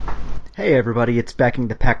Hey everybody, it's Backing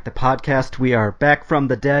the Pack, the podcast. We are back from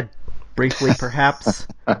the dead, briefly perhaps.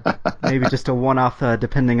 Maybe just a one-off,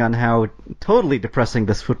 depending on how totally depressing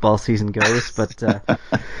this football season goes. But,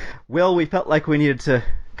 Will, we felt like we needed to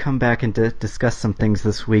come back and discuss some things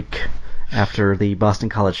this week after the Boston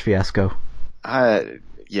College fiasco.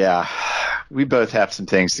 Yeah, we both have some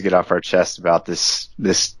things to get off our chest about this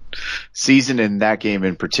season and that game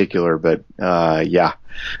in particular. But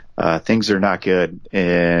things are not good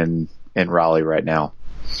in Raleigh right now.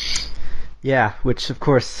 Yeah, which of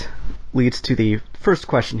course leads to the first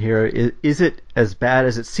question here. Is it as bad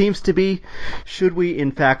as it seems to be? Should we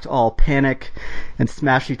in fact all panic and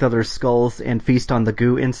smash each other's skulls and feast on the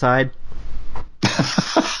goo inside?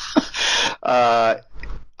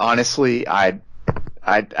 Honestly, I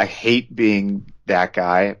hate being that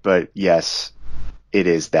guy, but yes, it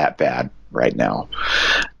is that bad right now.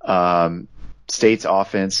 State's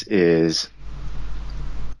offense is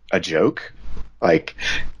a joke. Like,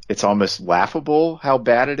 it's almost laughable how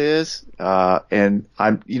bad it is. And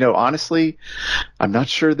honestly, I'm not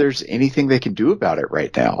sure there's anything they can do about it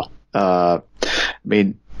right now.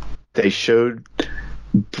 They showed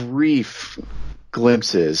brief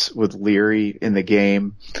glimpses with Leary in the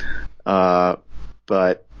game. But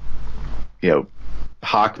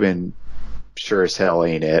Hockman sure as hell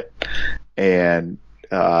ain't it. And,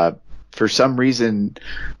 for some reason,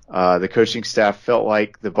 the coaching staff felt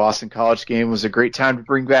like the Boston College game was a great time to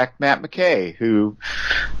bring back Matt McKay, who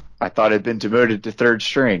I thought had been demoted to third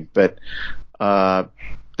string. But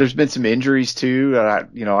there's been some injuries too. I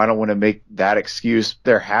don't want to make that excuse.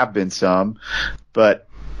 There have been some, but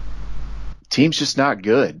team's just not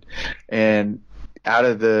good. And out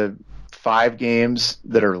of the 5 games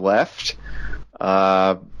that are left,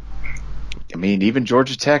 even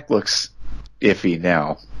Georgia Tech looks iffy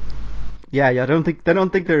now. Yeah, I don't think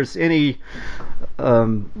there's any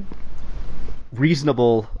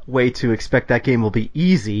reasonable way to expect that game will be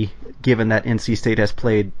easy, given that NC State has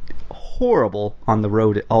played horrible on the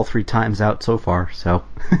road all 3 times out so far. So,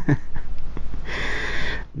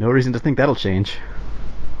 no reason to think that'll change.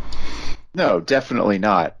 No, definitely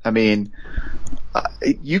not.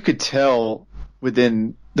 You could tell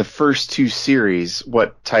within the first 2 series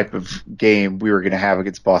what type of game we were going to have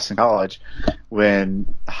against Boston College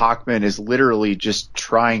when Hockman is literally just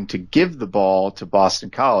trying to give the ball to Boston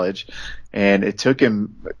College, and it took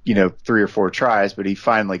him 3 or 4 tries, but he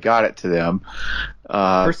finally got it to them.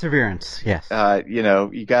 Perseverance, yes.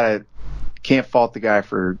 You can't fault the guy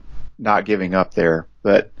for not giving up there,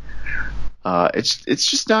 but it's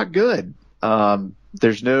just not good.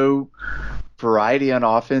 There's no variety on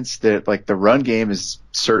offense. That, like, the run game is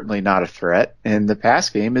certainly not a threat, and the pass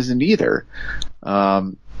game isn't either.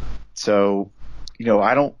 So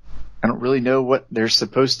I don't really know what they're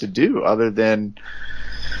supposed to do other than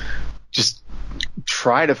just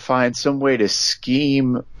try to find some way to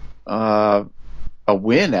scheme a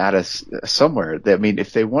win out of somewhere.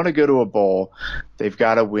 If they want to go to a bowl, they've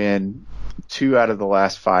got to win 2 out of the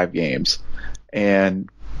last 5 games. And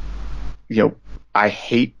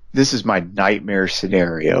this is my nightmare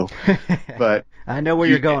scenario, but I know where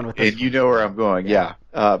you're going with this. And you know where I'm going. Yeah.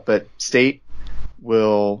 But State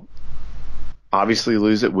will obviously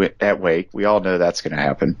lose at Wake. We all know that's going to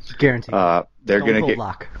happen. Guaranteed. They're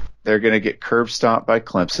going to get curb stomped by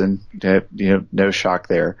Clemson. No shock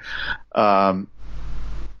there.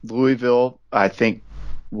 Louisville, I think,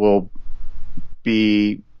 will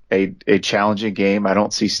be a challenging game. I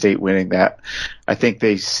don't see State winning that. I think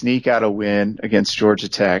they sneak out a win against Georgia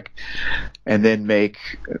Tech and then make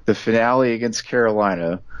the finale against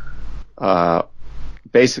Carolina.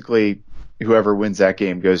 Basically, whoever wins that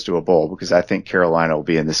game goes to a bowl, because I think Carolina will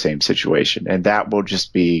be in the same situation, and that will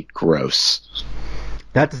just be gross.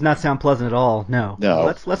 That does not sound pleasant at all. No.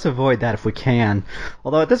 Let's avoid that if we can.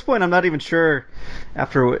 Although at this point, I'm not even sure.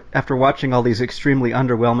 After watching all these extremely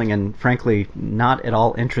underwhelming and frankly not at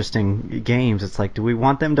all interesting games, it's like, do we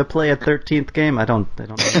want them to play a 13th game? I don't know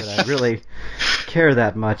that I really care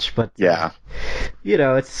that much. But yeah,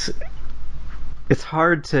 it's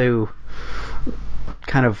hard to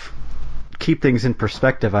kind of keep things in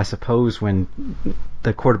perspective, I suppose, when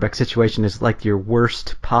the quarterback situation is like your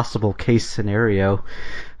worst possible case scenario.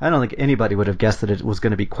 I don't think anybody would have guessed that it was going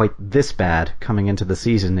to be quite this bad coming into the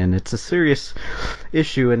season, and it's a serious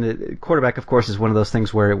issue. And the quarterback, of course, is one of those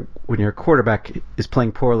things where when your quarterback is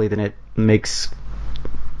playing poorly, then it makes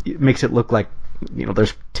it look like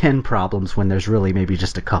there's 10 problems when there's really maybe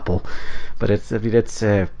just a couple. But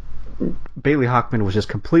Bailey Hockman was just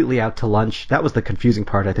completely out to lunch. That was the confusing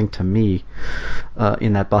part, I think, to me,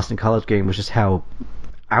 in that Boston College game, was just how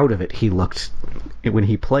out of it he looked when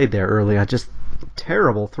he played there early.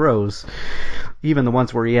 terrible throws. Even the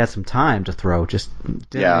ones where he had some time to throw just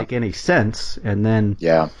didn't make any sense. And then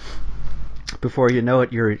before you know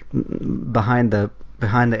it, you're behind the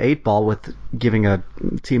 8 ball with giving a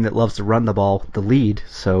team that loves to run the ball the lead.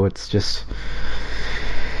 So it's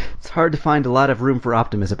hard to find a lot of room for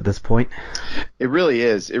optimism at this point. It really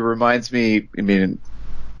is. It reminds me, I mean,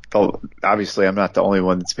 obviously I'm not the only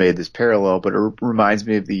one that's made this parallel, but it reminds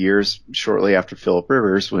me of the years shortly after Phillip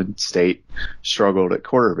Rivers when State struggled at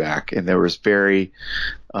quarterback, and there was it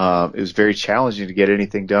was very challenging to get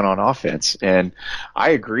anything done on offense. And I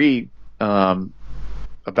agree about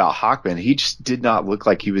Hockman. He just did not look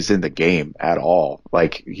like he was in the game at all.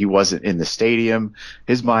 Like, he wasn't in the stadium.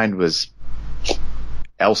 His mind was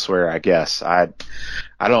elsewhere, I guess. I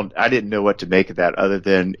didn't know what to make of that other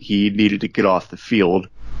than he needed to get off the field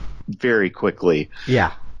very quickly.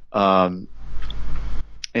 Yeah. And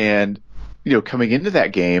coming into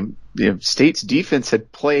that game, State's defense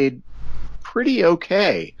had played pretty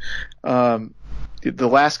okay. The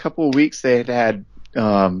last couple of weeks they had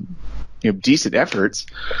decent efforts.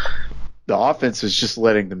 The offense was just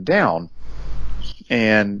letting them down,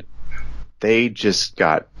 and they just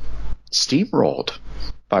got steamrolled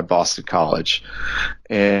by Boston College.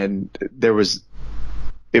 And it was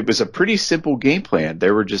a pretty simple game plan.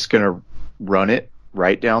 They were just going to run it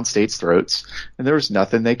right down State's throats, and there was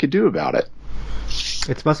nothing they could do about it.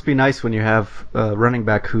 It must be nice when you have a running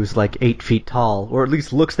back who's like 8 feet tall, or at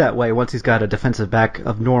least looks that way once he's got a defensive back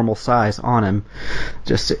of normal size on him.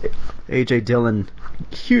 Just A.J. Dillon,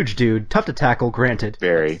 huge dude, tough to tackle, granted.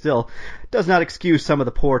 Very. Still, does not excuse some of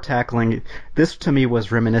the poor tackling. This, to me,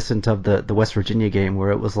 was reminiscent of the West Virginia game,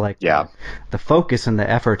 where it was like the focus and the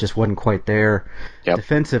effort just wasn't quite there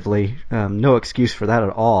defensively. No excuse for that at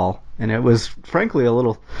all. And it was, frankly, a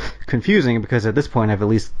little confusing because at this point I've at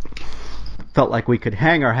least felt like we could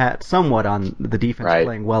hang our hat somewhat on the defense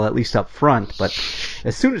playing well, at least up front. But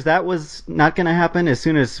as soon as that was not going to happen, as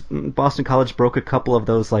soon as Boston College broke a couple of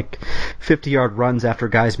those like 50-yard runs after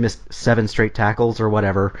guys missed 7 straight tackles or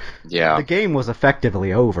whatever, the game was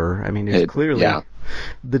effectively over. I mean, it clearly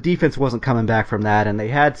the defense wasn't coming back from that, and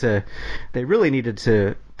they really needed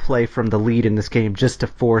to play from the lead in this game just to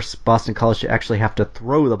force Boston College to actually have to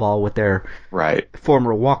throw the ball with their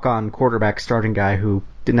former walk-on quarterback starting guy who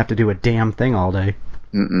didn't have to do a damn thing all day.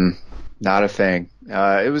 Not a thing.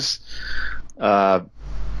 It was a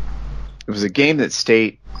game that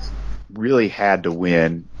State really had to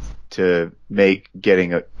win to make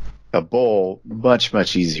getting a bowl much,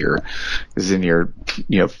 much easier. Because in your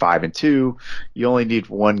 5-2, you only need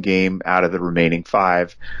one game out of the remaining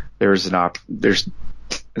 5. There's an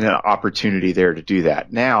opportunity there to do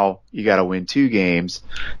that. Now you got to win 2 games,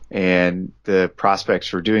 and the prospects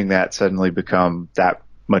for doing that suddenly become that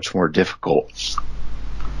much more difficult.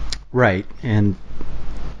 Right, and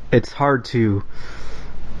it's hard to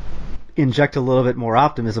inject a little bit more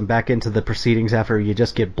optimism back into the proceedings after you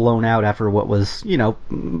just get blown out after what was,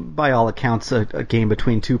 by all accounts, a game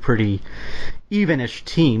between 2 pretty even-ish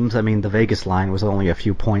teams. I mean, the Vegas line was only a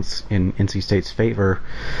few points in NC State's favor.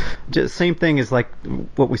 Just same thing as like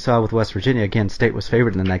what we saw with West Virginia. Again, State was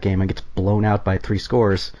favored in that game and gets blown out by 3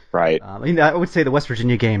 scores. Right. I would say the West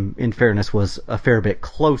Virginia game, in fairness, was a fair bit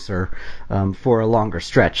closer for a longer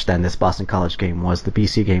stretch than this Boston College game was. The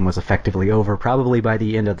BC game was effectively over probably by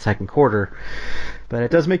the end of the second quarter. But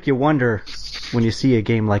it does make you wonder when you see a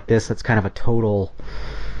game like this that's kind of a total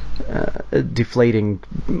deflating,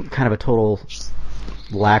 kind of a total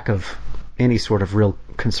lack of any sort of real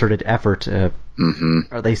concerted effort. Are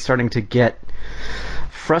they starting to get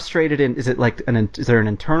frustrated? And is it like is there an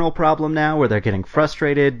internal problem now where they're getting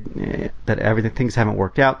frustrated that things haven't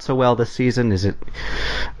worked out so well this season? Is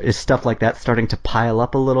stuff like that starting to pile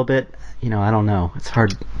up a little bit? I don't know. It's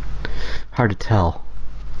hard to tell.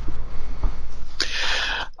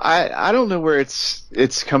 I don't know where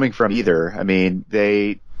it's coming from either. I mean,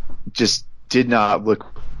 they just did not look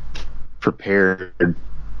prepared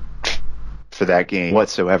for that game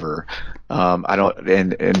whatsoever. I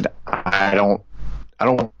don't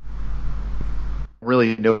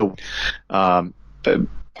really know.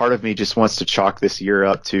 Part of me just wants to chalk this year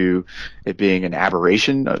up to it being an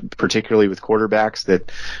aberration, particularly with quarterbacks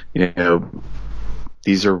that,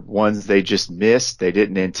 these are ones they just missed. They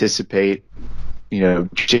didn't anticipate,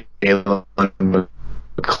 Jalen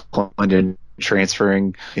McClendon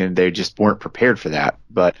transferring, and they just weren't prepared for that.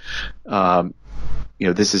 But they're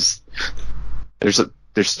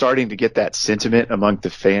starting to get that sentiment among the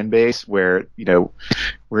fan base where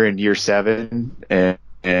we're in year 7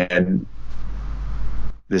 and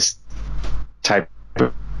this type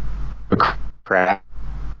of crap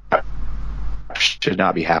should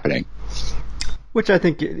not be happening. Which I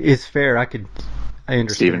think is fair. I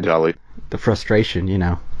understand Stephen Tully. the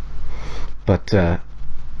frustration, but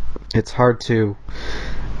it's hard to.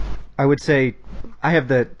 I would say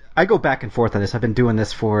I go back and forth on this. I've been doing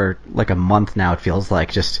this for like a month now, it feels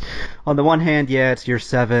like. Just on the one hand, yeah, it's year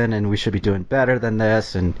 7 and we should be doing better than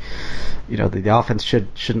this, and the offense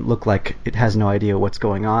shouldn't look like it has no idea what's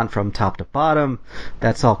going on from top to bottom.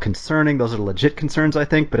 That's all concerning. Those are legit concerns, I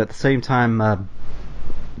think, but at the same time,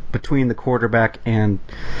 between the quarterback and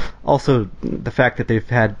also the fact that they've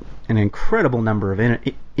had an incredible number of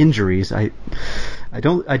injuries, I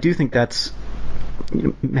do think that's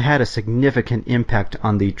had a significant impact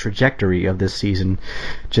on the trajectory of this season,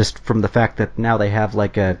 just from the fact that now they have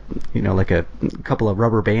like a couple of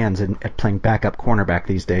rubber bands at playing backup cornerback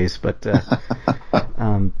these days. But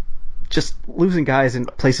just losing guys in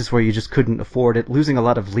places where you just couldn't afford it, losing a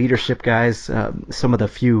lot of leadership guys. Some of the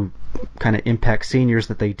few kind of impact seniors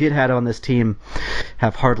that they did have on this team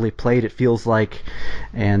have hardly played, it feels like.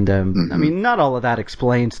 And I mean, not all of that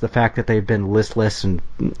explains the fact that they've been listless and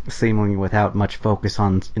seemingly without much focus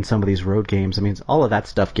in some of these road games. I mean, all of that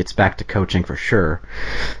stuff gets back to coaching for sure.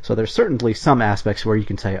 So there's certainly some aspects where you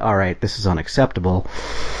can say, all right, this is unacceptable.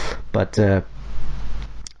 But I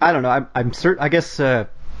don't know. I'm certain. I guess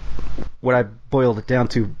what I boiled it down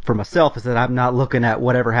to for myself is that I'm not looking at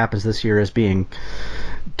whatever happens this year as being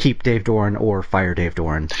keep Dave Doeren or fire Dave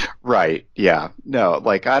Doeren. Right. Yeah. No,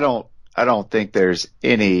 like I don't think there's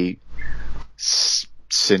any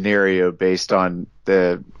scenario based on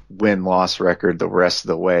the win-loss record the rest of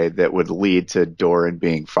the way that would lead to Doeren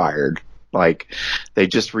being fired. Like, they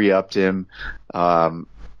just re-upped him.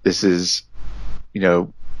 This is,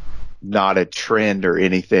 not a trend or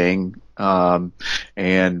anything.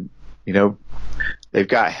 And, they've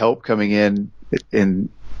got help coming in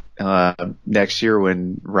next year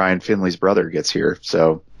when Ryan Finley's brother gets here.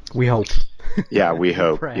 So we hope. Yeah, we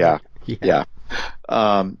hope. Yeah.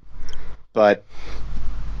 But,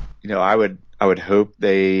 I would hope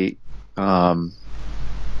they turn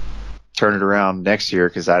it around next year,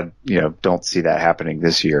 because I don't see that happening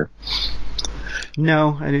this year.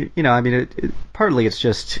 No, and partly it's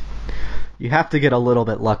just you have to get a little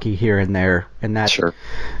bit lucky here and there, and that sure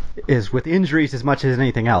is with injuries as much as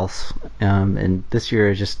anything else. And this year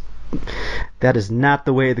is just that is not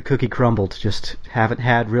the way the cookie crumbled. Just haven't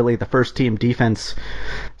had really the first team defense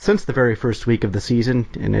since the very first week of the season,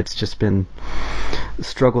 and it's just been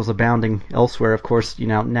struggles abounding elsewhere. Of course,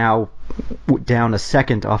 now down a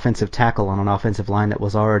second offensive tackle on an offensive line that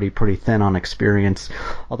was already pretty thin on experience.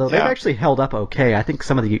 Although they've actually held up okay. I think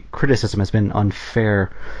some of the criticism has been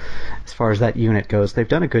unfair as far as that unit goes. They've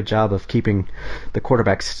done a good job of keeping the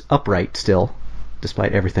quarterbacks upright still,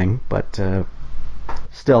 despite everything, but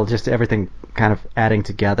still, just everything kind of adding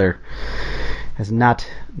together has not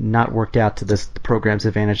worked out to the program's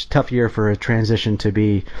advantage. Tough year for a transition to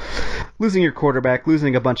be losing your quarterback,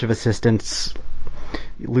 losing a bunch of assistants,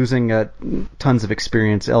 losing tons of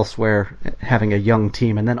experience elsewhere, having a young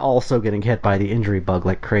team, and then also getting hit by the injury bug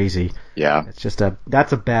like crazy. Yeah, it's just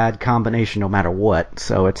that's a bad combination no matter what.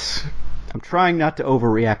 So I'm trying not to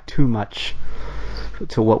overreact too much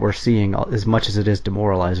to what we're seeing, as much as it is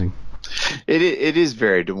demoralizing. It is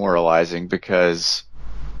very demoralizing because,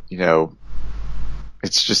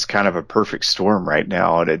 it's just kind of a perfect storm right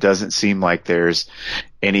now, and it doesn't seem like there's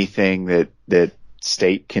anything that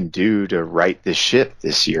State can do to right the ship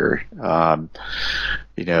this year.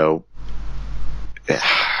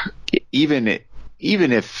 Even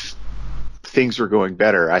if things were going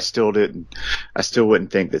better, I still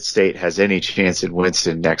wouldn't think that State has any chance in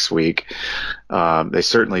Winston next week. They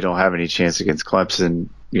certainly don't have any chance against Clemson,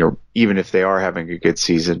 even if they are having a good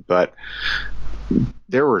season. But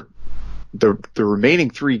there were the remaining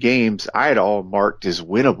 3 games I had all marked as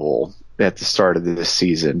winnable at the start of this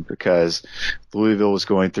season, because Louisville was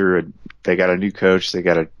going through they got a new coach, they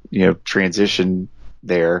got a transition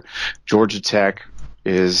there. Georgia Tech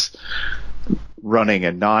is running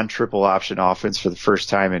a non-triple option offense for the first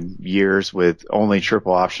time in years with only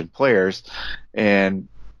triple option players, and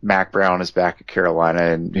Mac Brown is back at Carolina,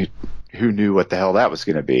 and who knew what the hell that was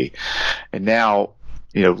going to be. And now,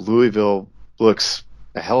 Louisville looks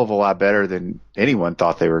a hell of a lot better than anyone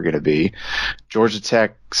thought they were going to be. Georgia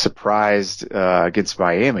Tech surprised against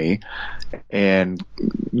Miami, and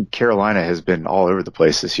Carolina has been all over the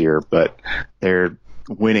place this year, but they're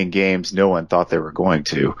winning games no one thought they were going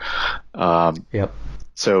to. Yep.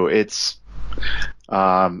 So it's,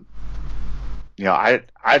 I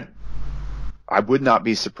would not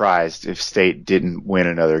be surprised if State didn't win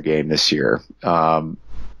another game this year.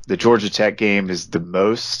 the Georgia Tech game is the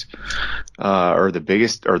most, or the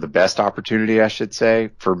biggest, or the best opportunity, I should say,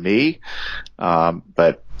 for me.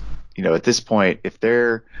 But at this point, if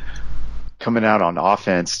they're coming out on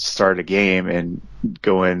offense to start a game and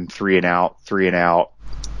going 3 and out,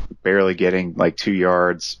 barely getting like 2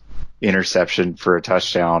 yards, interception for a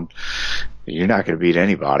touchdown, you're not going to beat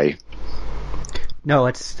anybody. No,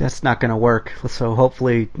 that's not going to work. So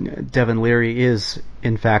hopefully Devin Leary is,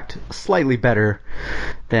 in fact, slightly better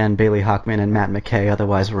than Bailey Hockman and Matt McKay.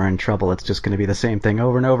 Otherwise, we're in trouble. It's just going to be the same thing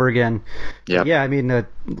over and over again. Yep. Yeah, I mean,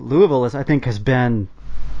 Louisville, I think, has been,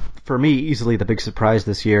 for me, easily the big surprise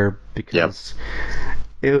this year because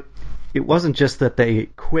it wasn't just that they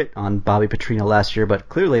quit on Bobby Petrino last year, but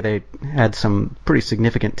clearly they had some pretty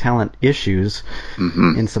significant talent issues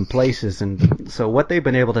in some places. And so what they've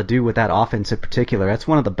been able to do with that offense in particular, that's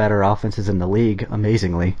one of the better offenses in the league,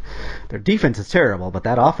 amazingly. Their defense is terrible, but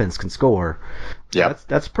that offense can score. Yeah,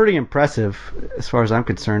 that's pretty impressive as far as I'm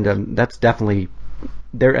concerned. And that's definitely,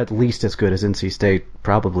 they're at least as good as NC State,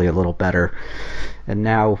 probably a little better. And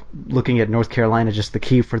now looking at North Carolina, just the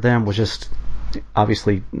key for them was just,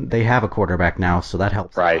 obviously, they have a quarterback now, so that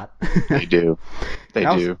helps right. a lot. They do.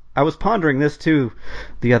 I was pondering this, too,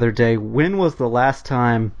 the other day. When was the last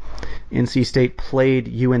time NC State played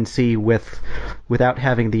UNC without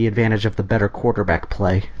having the advantage of the better quarterback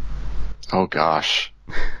play? Oh, gosh.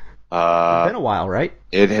 It's been a while, right?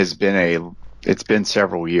 It's been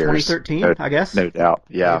several years. 2013, I guess? No doubt,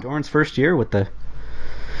 yeah. Doran's first year with the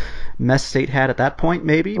mess State had at that point,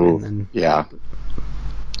 maybe? Yeah.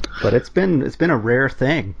 But it's been a rare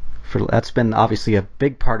thing. That's been obviously a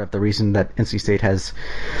big part of the reason that NC State has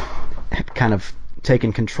kind of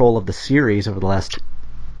taken control of the series over the last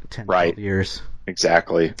 10 years.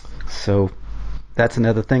 Exactly. So that's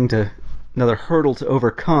another hurdle to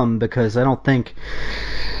overcome, because I don't think,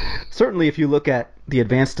 certainly if you look at the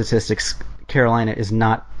advanced statistics, Carolina is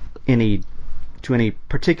not to any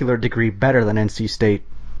particular degree better than NC State,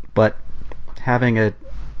 but having a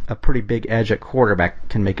pretty big edge at quarterback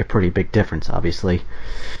can make a pretty big difference, obviously.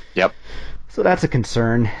 Yep. So that's a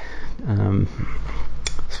concern. So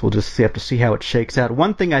we'll just have to see how it shakes out.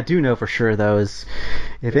 One thing I do know for sure, though, is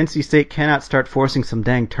if NC State cannot start forcing some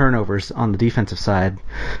dang turnovers on the defensive side,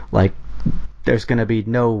 like, there's going to be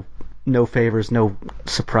no favors, no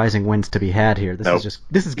surprising wins to be had here.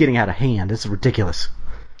 This is getting out of hand. This is ridiculous.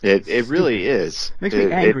 It really is. Makes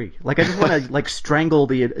me angry. I just want to strangle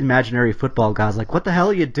the imaginary football gods. Like, what the hell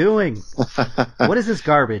are you doing? What is this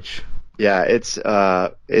garbage? Yeah, it's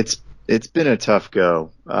been a tough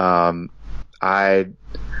go. I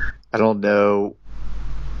don't know,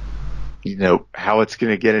 how it's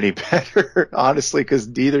going to get any better, honestly, because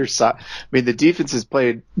neither side. I mean, the defense has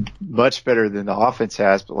played much better than the offense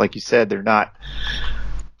has, but like you said, they're not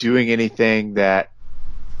doing anything that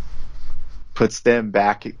puts them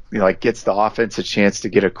back, gets the offense a chance to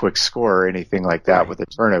get a quick score or anything like that with a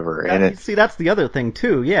turnover. And see, that's the other thing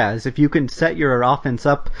too. Yeah, is if you can set your offense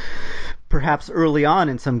up perhaps early on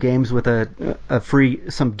in some games with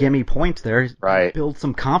some gimme points there, right, build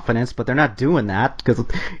some confidence, but they're not doing that because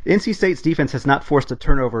NC State's defense has not forced a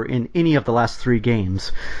turnover in any of the last 3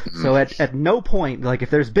 games. So at no point, if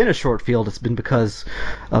there's been a short field, it's been because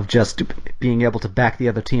of just being able to back the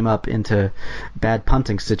other team up into bad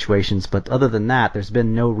punting situations. But other than that, there's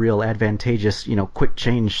been no real advantageous, quick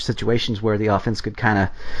change situations where the offense could kind of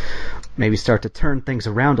maybe start to turn things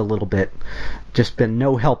around a little bit. Just been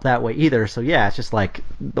no help that way either. So yeah, it's just like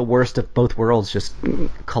the worst of both worlds just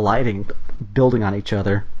colliding, building on each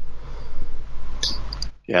other.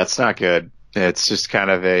 Yeah, it's not good. It's just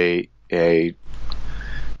kind of a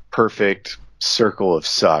perfect circle of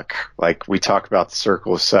suck. Like, we talk about the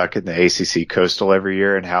circle of suck in the ACC Coastal every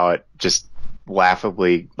year and how it just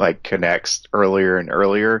laughably connects earlier and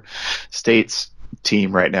earlier. State's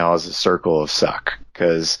team right now is a circle of suck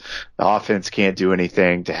because the offense can't do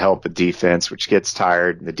anything to help the defense, which gets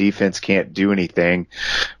tired, and the defense can't do anything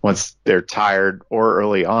once they're tired, or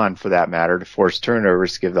early on for that matter, to force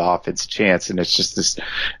turnovers to give the offense a chance. And it's just this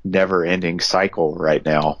never-ending cycle right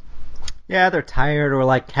now. Yeah, they're tired, or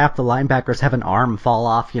half the linebackers have an arm fall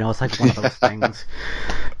off. It's like one of those things.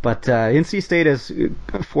 But NC State has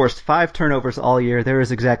forced 5 turnovers all year. There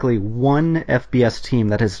is exactly one FBS team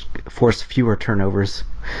that has forced fewer turnovers.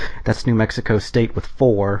 That's New Mexico State with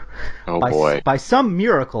 4. Boy. By some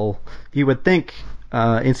miracle, you would think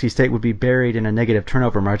NC State would be buried in a negative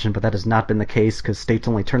turnover margin, but that has not been the case because State's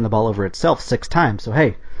only turned the ball over itself 6 times. So,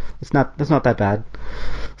 hey, that's not that bad.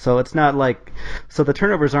 So it's not so the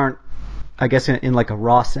turnovers aren't, I guess in a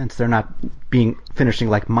raw sense, they're not finishing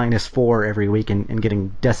 -4 every week and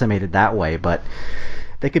getting decimated that way. But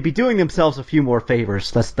they could be doing themselves a few more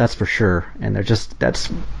favors. That's for sure. And that's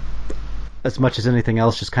as much as anything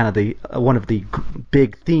else, just kind of the one of the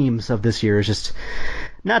big themes of this year is just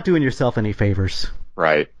not doing yourself any favors.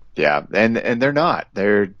 Right. Yeah. And they're not.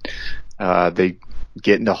 They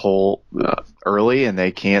get in the hole early and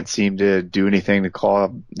they can't seem to do anything to claw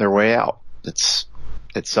their way out.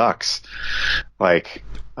 It sucks. Like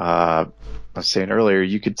I was saying earlier,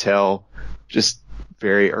 you could tell just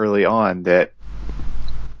very early on that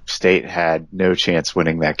State had no chance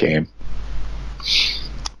winning that game.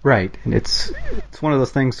 Right, and it's one of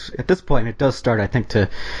those things, at this point, it does start, I think, to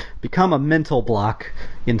become a mental block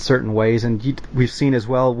in certain ways, and we've seen as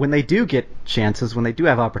well, when they do get chances, when they do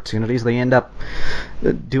have opportunities, they end up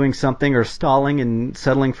doing something or stalling and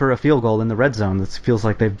settling for a field goal in the red zone. It feels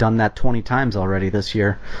like they've done that 20 times already this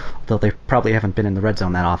year, though they probably haven't been in the red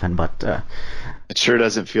zone that often, but... it sure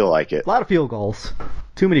doesn't feel like it. A lot of field goals.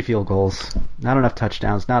 Too many field goals. Not enough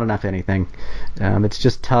touchdowns, not enough anything. It's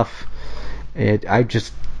just tough. I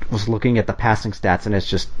just was looking at the passing stats, and it's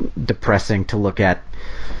just depressing to look at.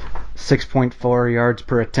 6.4 yards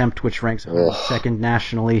per attempt, which ranks second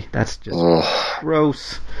nationally. That's just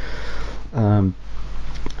gross. I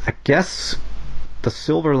guess the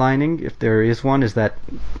silver lining, if there is one, is that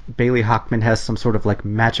Bailey Hockman has some sort of like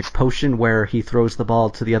magic potion where he throws the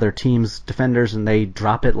ball to the other team's defenders and they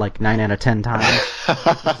drop it like 9 out of 10 times.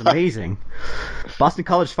 Which is amazing. Boston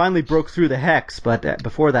College finally broke through the hex, but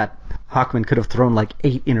before that, Hockman could have thrown like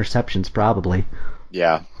 8 interceptions probably.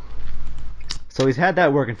 Yeah. So he's had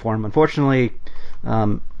that working for him. Unfortunately,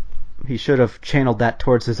 he should have channeled that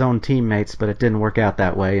towards his own teammates, but it didn't work out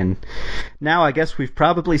that way. And now I guess we've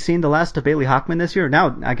probably seen the last of Bailey Hockman this year.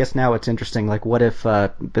 Now it's interesting. Like, what if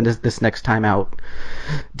this next time out,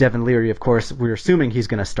 Devin Leary, of course, we're assuming he's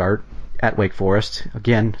going to start at Wake Forest.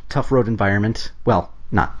 Again, tough road environment. Well,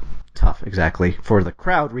 not tough exactly for the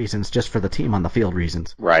crowd reasons, just for the team on the field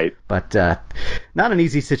reasons. Right. But not an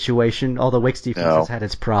easy situation, although Wake's defense has had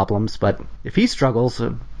its problems. But if he struggles,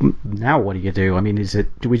 now what do you do? I mean,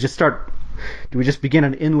 do we just begin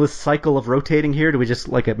an endless cycle of rotating here? Do we just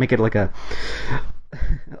make it like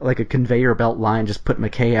a conveyor belt line, just put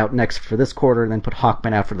McKay out next for this quarter and then put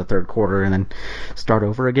Hockman out for the third quarter and then start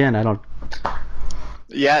over again? I don't...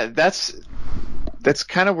 Yeah, that's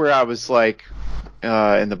kind of where I was like,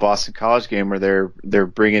 in the Boston College game where they're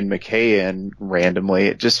bringing McKay in randomly.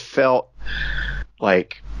 It just felt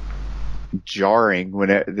like jarring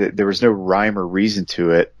when there was no rhyme or reason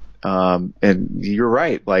to it. And you're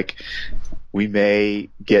right. Like, we may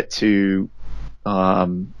get to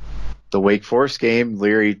the Wake Forest game.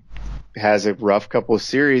 Leary has a rough couple of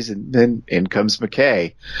series, and then in comes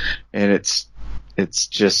McKay, and it's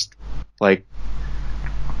just like,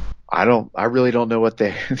 I really don't know what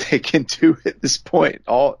they can do at this point.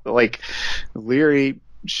 Leary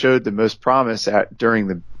showed the most promise during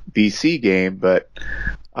the BC game, but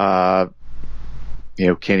can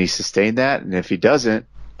he sustain that? And if he doesn't,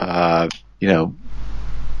 we're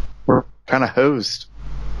kind of hosed.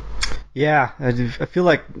 Yeah, I feel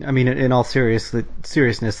like, I mean, in all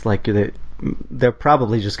seriousness, like they're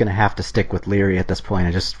probably just going to have to stick with Leary at this point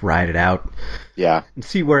and just ride it out. Yeah. And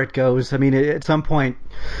see where it goes. I mean, at some point,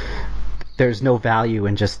 there's no value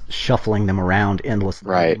in just shuffling them around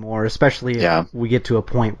endlessly anymore, especially if we get to a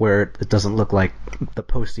point where it doesn't look like the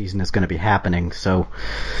postseason is going to be happening. So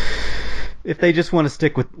if they just want to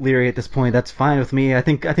stick with Leary at this point, that's fine with me. I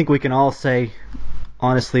think we can all say,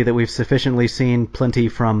 honestly, that we've sufficiently seen plenty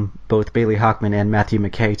from both Bailey Hockman and Matthew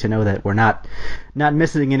McKay to know that we're not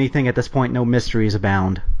missing anything at this point. No mysteries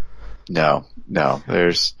abound. No,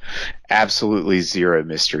 there's absolutely zero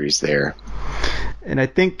mysteries there. And I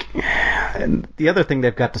think the other thing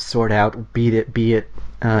they've got to sort out, be it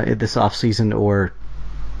this offseason or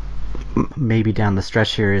maybe down the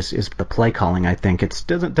stretch here, is the play calling. I think it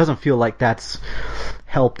doesn't feel like that's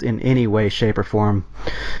helped in any way, shape, or form.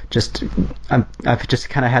 I've just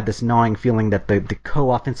kind of had this gnawing feeling that the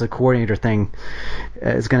co-offensive coordinator thing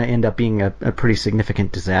is going to end up being a pretty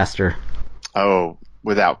significant disaster. Oh,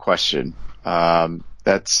 without question.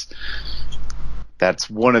 That's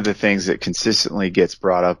one of the things that consistently gets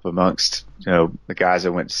brought up amongst the guys I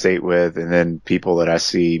went to state with, and then people that I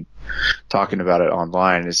see talking about it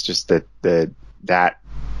online. Is just that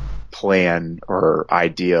plan or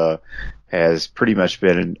idea has pretty much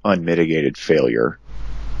been an unmitigated failure.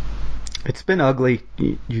 It's been ugly.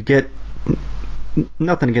 You get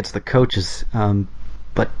nothing against the coaches,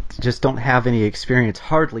 but just don't have any experience,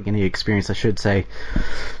 hardly any experience, I should say,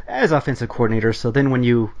 as offensive coordinators. So then when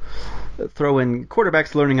you throw in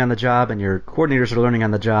quarterbacks learning on the job and your coordinators are learning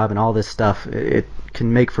on the job and all this stuff, it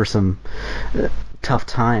can make for some tough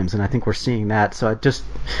times, and I think we're seeing that. So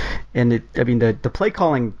the play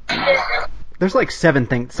calling. There's like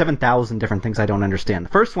 7,000 different things I don't understand.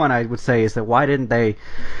 The first one I would say is that why didn't they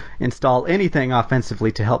install anything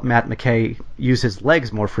offensively to help Matt McKay use his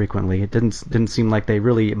legs more frequently? It didn't seem like they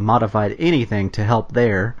really modified anything to help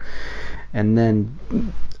there. And then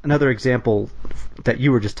another example that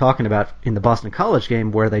you were just talking about in the Boston College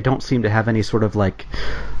game, where they don't seem to have any sort of like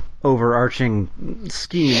overarching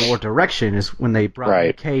scheme or direction, is when they brought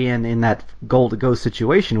McKay in that goal-to-go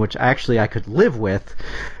situation, which actually I could live with,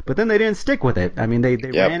 but then they didn't stick with it. I mean, they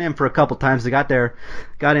ran him for a couple times. They got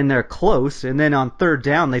in there close, and then on third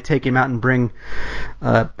down they take him out and bring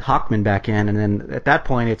Hockman back in, and then at that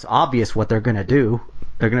point it's obvious what they're going to do.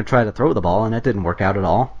 They're going to try to throw the ball, and it didn't work out at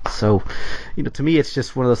all. So, to me, it's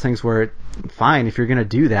just one of those things where, fine, if you're going to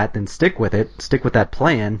do that, then stick with it. Stick with that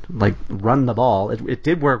plan. Like, run the ball. It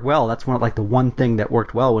did work well. That's the one thing that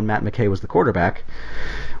worked well when Matt McKay was the quarterback,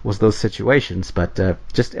 was those situations. But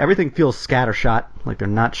just everything feels scattershot. Like they're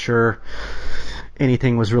not sure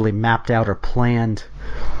anything was really mapped out or planned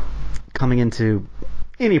coming into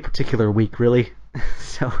any particular week, really.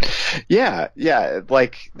 So. Yeah.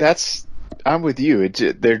 Like, I'm with you.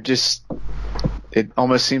 It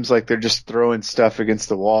almost seems like they're just throwing stuff against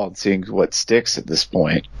the wall and seeing what sticks at this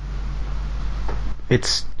point.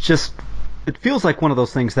 It feels like one of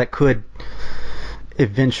those things that could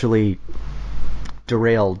eventually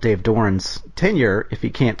derail Dave Doran's tenure if he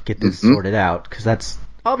can't get this sorted out, because that's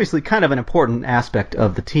obviously kind of an important aspect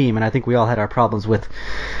of the team, and I think we all had our problems with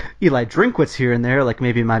Eli Drinkwitz here and there. Like,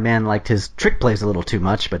 maybe my man liked his trick plays a little too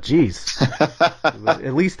much, but geez.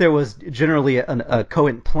 At least there was generally a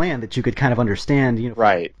coherent plan that you could kind of understand,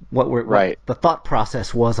 what the thought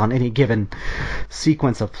process was on any given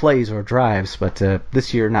sequence of plays or drives, but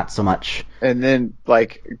this year not so much. And then,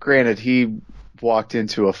 like, granted, he walked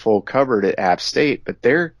into a full cupboard at App State, but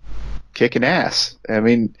they're kicking ass. I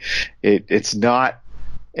mean, it's not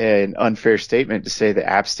an unfair statement to say that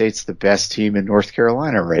App State's the best team in North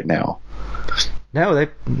Carolina right now. No,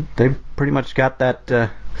 they pretty much got that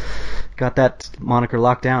moniker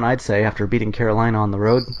locked down, I'd say, after beating Carolina on the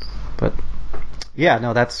road. But yeah,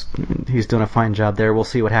 no, he's doing a fine job there. We'll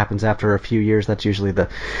see what happens after a few years. That's usually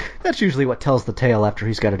what tells the tale after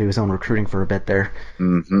he's got to do his own recruiting for a bit there.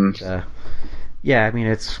 Mm-hmm. But, yeah, I mean,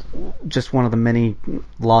 it's just one of the many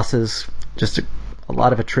losses. Just a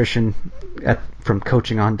lot of attrition from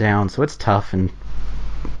coaching on down, so it's tough, and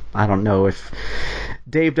I don't know if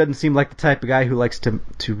Dave doesn't seem like the type of guy who likes to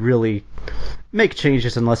really make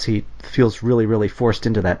changes unless he feels really, really forced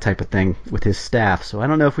into that type of thing with his staff. So I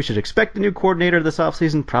don't know if we should expect a new coordinator this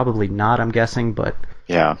offseason. Probably not, I'm guessing, but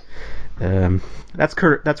yeah,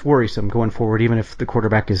 that's worrisome going forward, even if the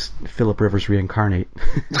quarterback is Phillip Rivers reincarnate.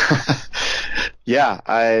 Yeah,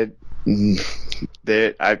 I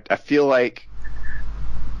feel like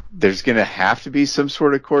there's going to have to be some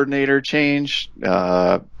sort of coordinator change,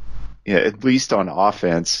 at least on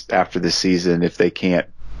offense after the season, if they can't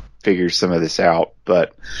figure some of this out.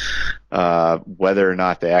 But whether or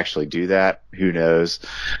not they actually do that, who knows?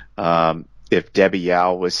 If Debbie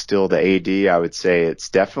Yao was still the AD, I would say it's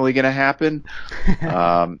definitely going to happen.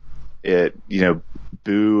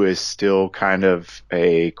 Boo is still kind of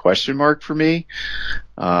a question mark for me,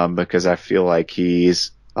 because I feel like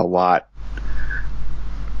he's a lot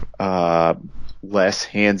less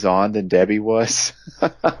hands-on than Debbie was.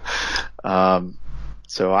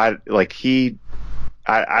 So I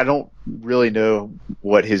don't really know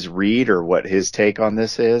what his read or what his take on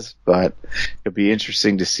this is, but it'll be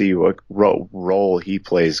interesting to see what role he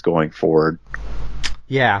plays going forward.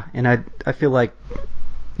 Yeah, and I feel like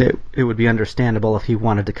it would be understandable if he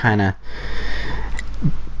wanted to kind of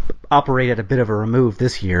operate at a bit of a remove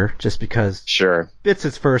this year, just because it's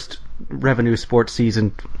his first revenue sports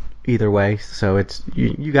season either way, so it's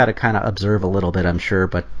you got to kind of observe a little bit, I'm sure.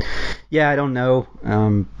 But yeah, I don't know.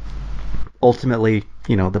 Ultimately,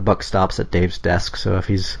 the buck stops at Dave's desk, so if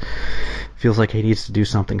feels like he needs to do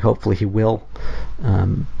something, hopefully he will.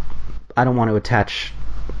 I don't want to attach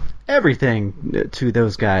everything to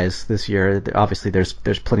those guys this year. Obviously, there's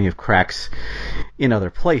plenty of cracks in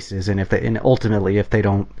other places, and ultimately if they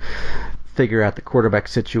don't figure out the quarterback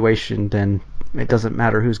situation, then it doesn't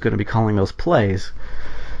matter who's going to be calling those plays.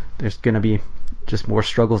 There's going to be just more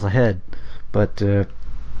struggles ahead. But I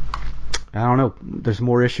don't know. There's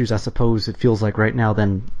more issues, I suppose, it feels like right now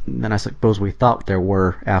than I suppose we thought there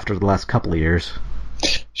were after the last couple of years.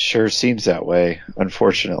 Sure seems that way,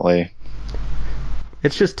 unfortunately.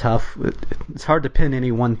 It's just tough. It's hard to pin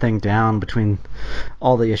any one thing down between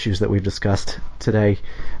all the issues that we've discussed today.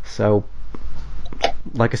 So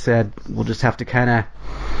like I said, we'll just have to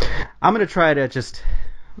I'm going to try to just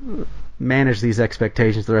manage these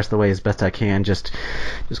expectations the rest of the way as best I can. Just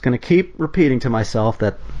going to keep repeating to myself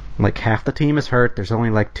that like half the team is hurt. There's only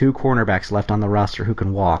like 2 cornerbacks left on the roster who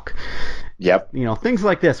can walk. Yep. Things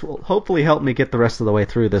like this will hopefully help me get the rest of the way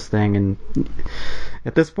through this thing. And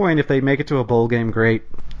at this point, if they make it to a bowl game, great.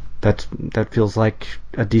 That feels like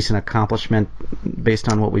a decent accomplishment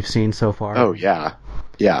based on what we've seen so far. Oh yeah,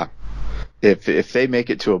 yeah. If they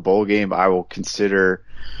make it to a bowl game, I will consider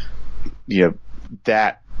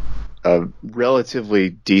that a relatively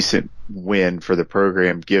decent win for the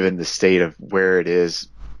program given the state of where it is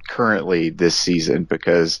currently this season,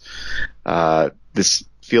 because this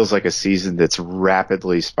feels like a season that's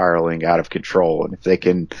rapidly spiraling out of control. And if they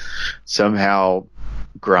can somehow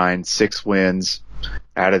grind 6 wins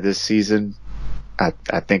out of this season,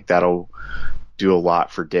 I think that'll do a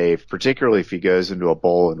lot for Dave, particularly if he goes into a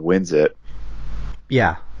bowl and wins it.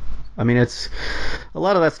 Yeah. I mean, it's a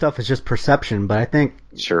lot of that stuff is just perception, but I think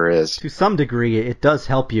sure is to some degree it does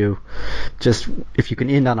help you. Just if you can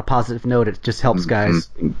end on a positive note, it just helps guys,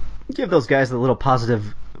 give those guys a little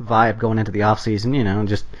positive vibe going into the offseason,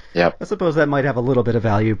 just yep. I suppose that might have a little bit of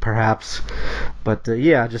value perhaps, but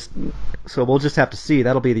so we'll just have to see.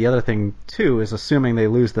 That'll be the other thing too, is assuming they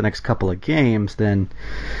lose the next couple of games, then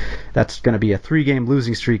that's going to be a 3-game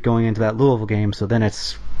losing streak going into that Louisville game, so then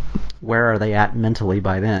it's where are they at mentally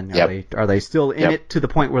by then? Yep. Are they still in it to the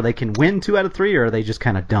point where they can win 2 out of 3, or are they just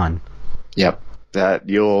kind of done? Yep. That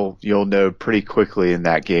you'll know pretty quickly in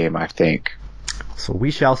that game, I think. So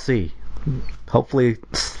we shall see. Hopefully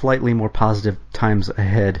slightly more positive times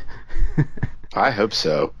ahead. I hope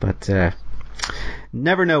so. But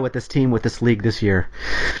never know with this team, with this league this year.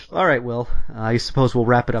 All right, Will, I suppose we'll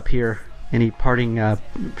wrap it up here. Any parting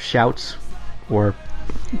shouts or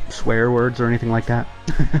swear words or anything like that?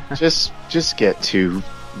 Just get 2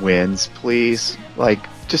 wins, please.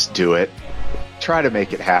 Just do it. Try to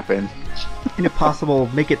make it happen. And if possible,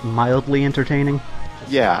 make it mildly entertaining.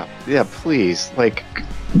 Yeah, please.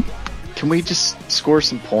 Can we just score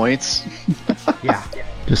some points? Yeah.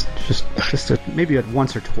 Just maybe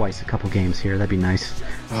once or twice a couple games here. That'd be nice.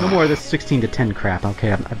 No more of this 16-10 crap.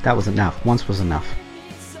 Okay, that was enough. Once was enough.